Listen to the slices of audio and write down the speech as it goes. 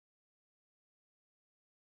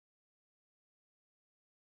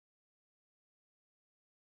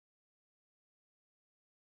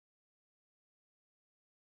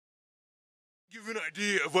Give you an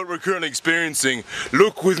idea of what we're currently experiencing.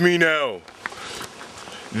 Look with me now.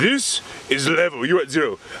 This is level. You're at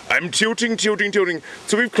 0. I'm tilting.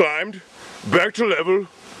 So we've climbed back to level. You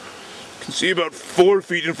can see about 4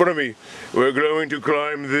 feet in front of me. We're going to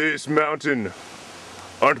climb this mountain.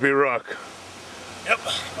 Aren't we, Rocq? Yep,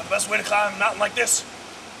 but the best way to climb a mountain like this,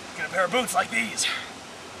 get a pair of boots like these.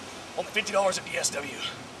 Only $50 at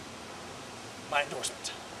DSW. My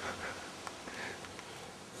endorsement.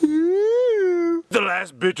 The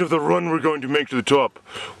last bit of the run we're going to make to the top.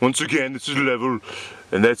 Once again, this is level,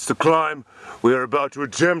 and that's the climb we are about to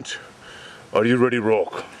attempt. Are you ready,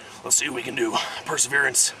 Rocq? Let's see what we can do.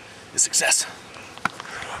 Perseverance is success.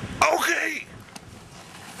 Okay!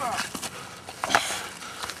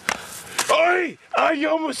 Oi! You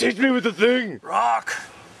almost hit me with the thing! Rocq!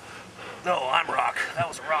 No, I'm Rocq. That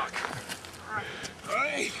was a rock.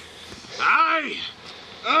 Oi!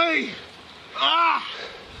 Ah!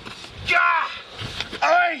 Gah!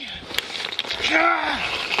 Oi! Gah!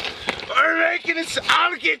 We're making it.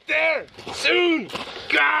 I'll get there soon.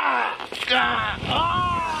 Gah! Gah!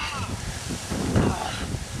 Ah!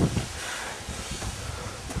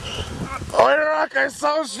 Oi, Rocq! I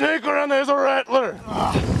saw a snake around. There's a rattler.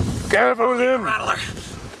 Careful with him. Rattler.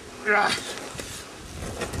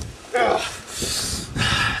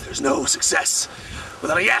 There's no success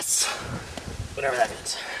without a yes. Whatever that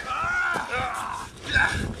means.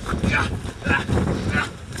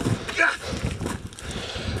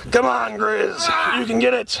 Come on, Gryzz. You can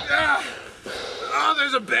get it. Oh,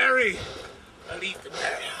 there's a berry. I'll eat the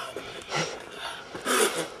berry.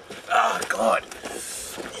 Oh, God.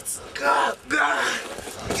 It's God.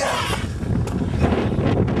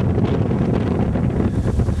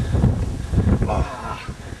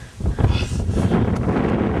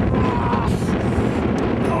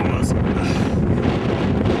 Almost.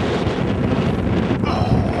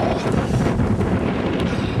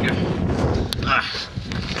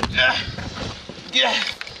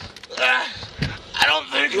 I don't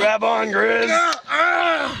think. Grab on, Gryzz.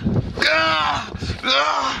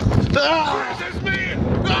 There's me.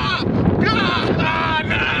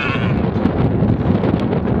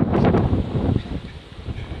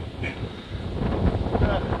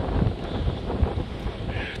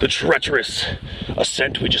 The treacherous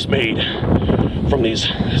ascent we just made from this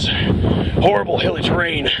horrible hilly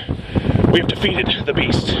terrain. We have defeated the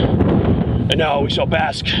beast, and now we shall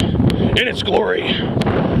bask in its glory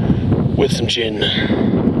with some gin.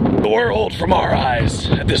 The world from our eyes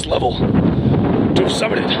at this level, to have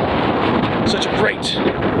summited such a great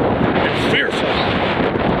and fearful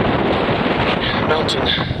mountain.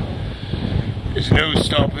 There's no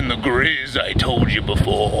stopping the Gryzz, I told you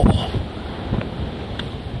before.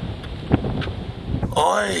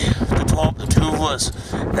 Oi, the top, the two of us.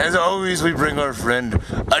 As always, we bring our friend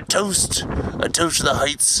a toast to the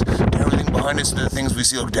heights, to everything behind us, and the things we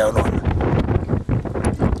see look down on.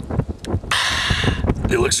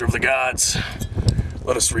 The elixir of the gods.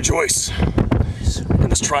 Let us rejoice in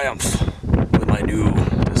this triumph with my new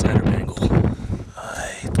designer bangle.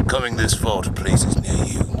 Aye, coming this fall to places near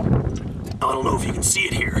you. I don't know if you can see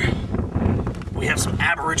it here. We have some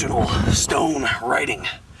aboriginal stone writing.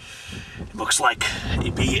 It looks like a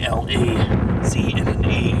B-L-A-Z and an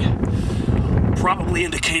A. Probably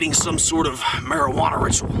indicating some sort of marijuana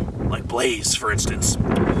ritual, like Blaze, for instance.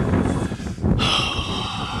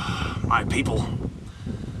 My people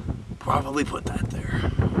probably put that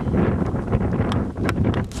there.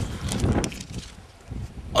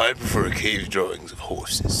 I prefer cave drawings of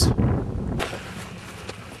horses.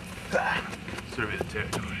 Survey the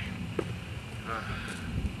territory.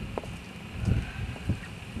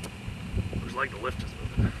 Looks like the lift is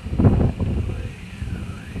moving.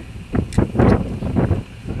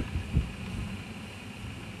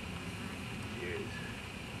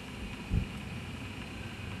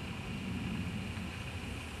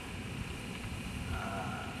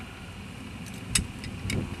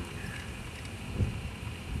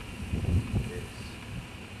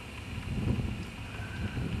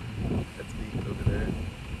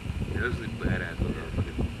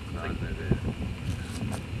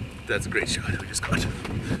 That's a great shot we just got.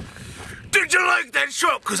 Did you like that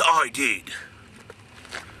shot? Because I did.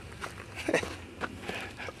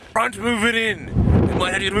 Front moving in. We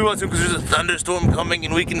might have to move on soon because there's a thunderstorm coming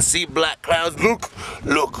and we can see black clouds.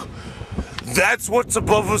 Look. That's what's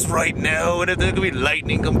above us right now. And if there could be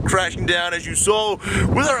lightning come crashing down, as you saw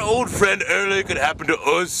with our old friend earlier, it could happen to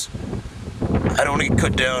us. I don't get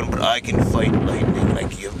cut down, but I can fight lightning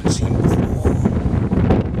like you haven't seen before.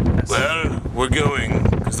 Well, we're going,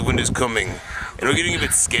 because the wind is coming, and we're getting a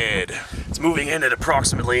bit scared. It's moving in at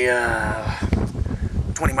approximately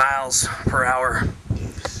 20 20 miles per hour.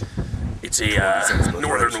 It's a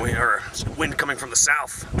northern wind, or wind coming from the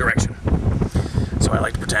south direction. So I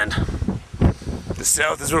like to pretend. The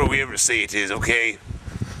south is where we ever say it is, okay?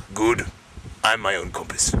 Good. I'm my own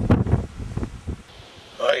compass.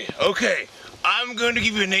 Alright, okay. I'm going to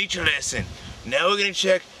give you a nature lesson. Now we're going to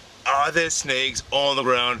check, are there snakes on the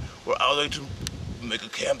ground, or are they to make a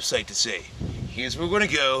campsite to say? Here's where we're going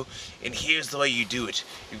to go, and here's the way you do it.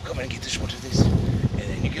 You come in and get the shot of this, and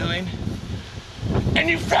then you go in, and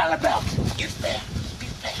you frown about. You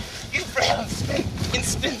frown, spin, and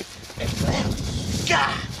spin, and frown.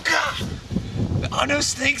 Gah, gah. There are no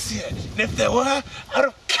snakes here, and if there were, I'd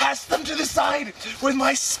have cast them to the side with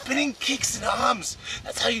my spinning kicks and arms.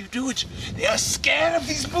 That's how you do it. They are scared of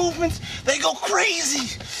these movements. They go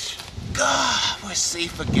crazy. God, we're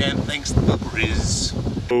safe again thanks to the Gryzz.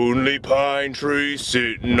 Lonely pine tree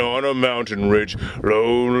sitting on a mountain ridge.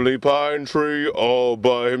 Lonely pine tree all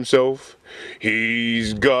by himself.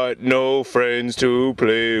 He's got no friends to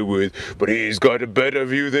play with, but he's got a better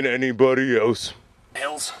view than anybody else.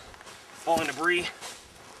 Hills, falling debris,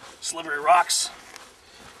 slippery rocks,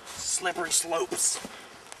 slippery slopes.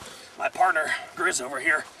 My partner, Gryzz over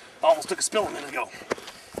here, almost took a spill a minute ago.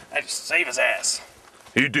 I had to save his ass.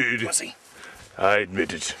 He did. Pussy. I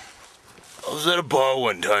admit it. I was at a bar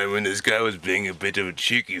one time when this guy was being a bit of a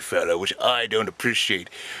cheeky fella, which I don't appreciate.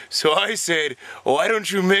 So I said, why don't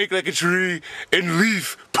you make like a tree and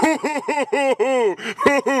leaf?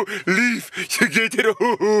 Leaf, you get it?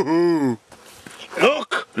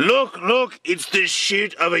 Look, it's the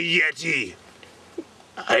shit of a Yeti.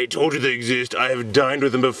 I told you they exist. I have dined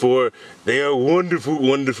with them before. They are wonderful,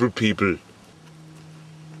 wonderful people.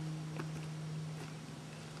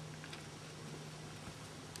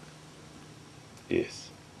 Yes.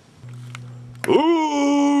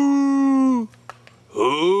 Ooh!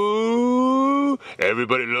 Ooh!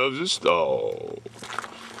 Everybody loves a stall.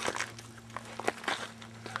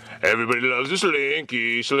 Everybody loves a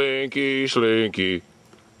slinky, slinky, slinky.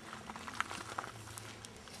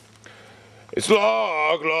 It's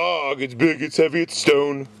log, it's big, it's heavy, it's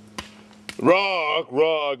stone.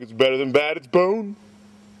 Rock, it's better than bad, it's bone.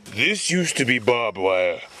 This used to be barbed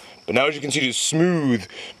wire, but now as you can see it's smooth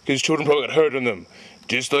because children probably got hurt on them.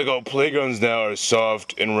 Just like all playgrounds now are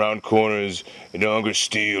soft and round corners and no longer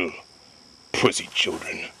steel. Pussy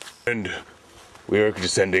children. And we are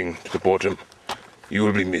descending to the bottom. You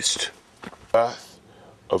will be missed. Path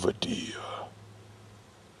of a deer.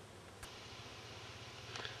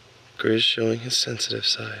 Gryzz showing his sensitive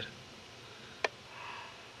side.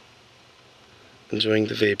 Enjoying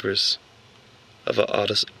the vapors of an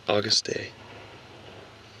August day.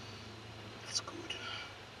 That's good.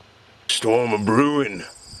 Storm a brewing.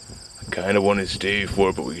 I kinda wanna stay for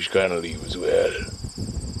it, but we should kinda leave as well.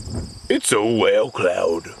 It's a whale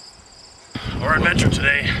cloud. Our adventure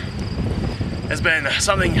today has been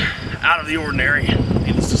something out of the ordinary,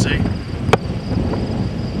 needless to say.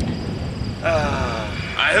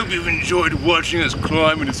 I hope you've enjoyed watching us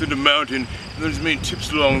climb and descend a mountain and learn some main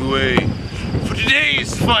tips along the way. For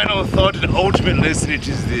today's final thought and ultimate lesson, it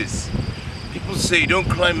is this. People say don't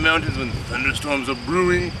climb mountains when thunderstorms are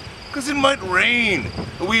brewing because it might rain.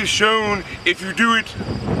 But we've shown if you do it,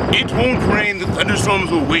 it won't rain. The thunderstorms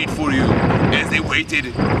will wait for you as they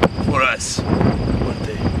waited for us. One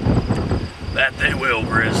day. That they will,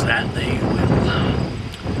 Gryzz, that they will.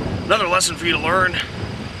 Another lesson for you to learn,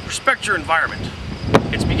 respect your environment.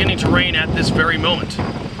 It's beginning to rain at this very moment.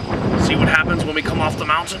 See what happens when we come off the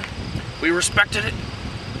mountain? We respected it.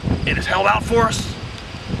 It has held out for us.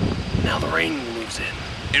 Now the rain moves in.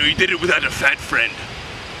 And we did it without a fat friend.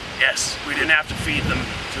 Yes, we didn't have to feed them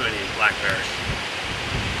to any black bears.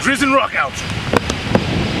 Gryzz and Rocq out.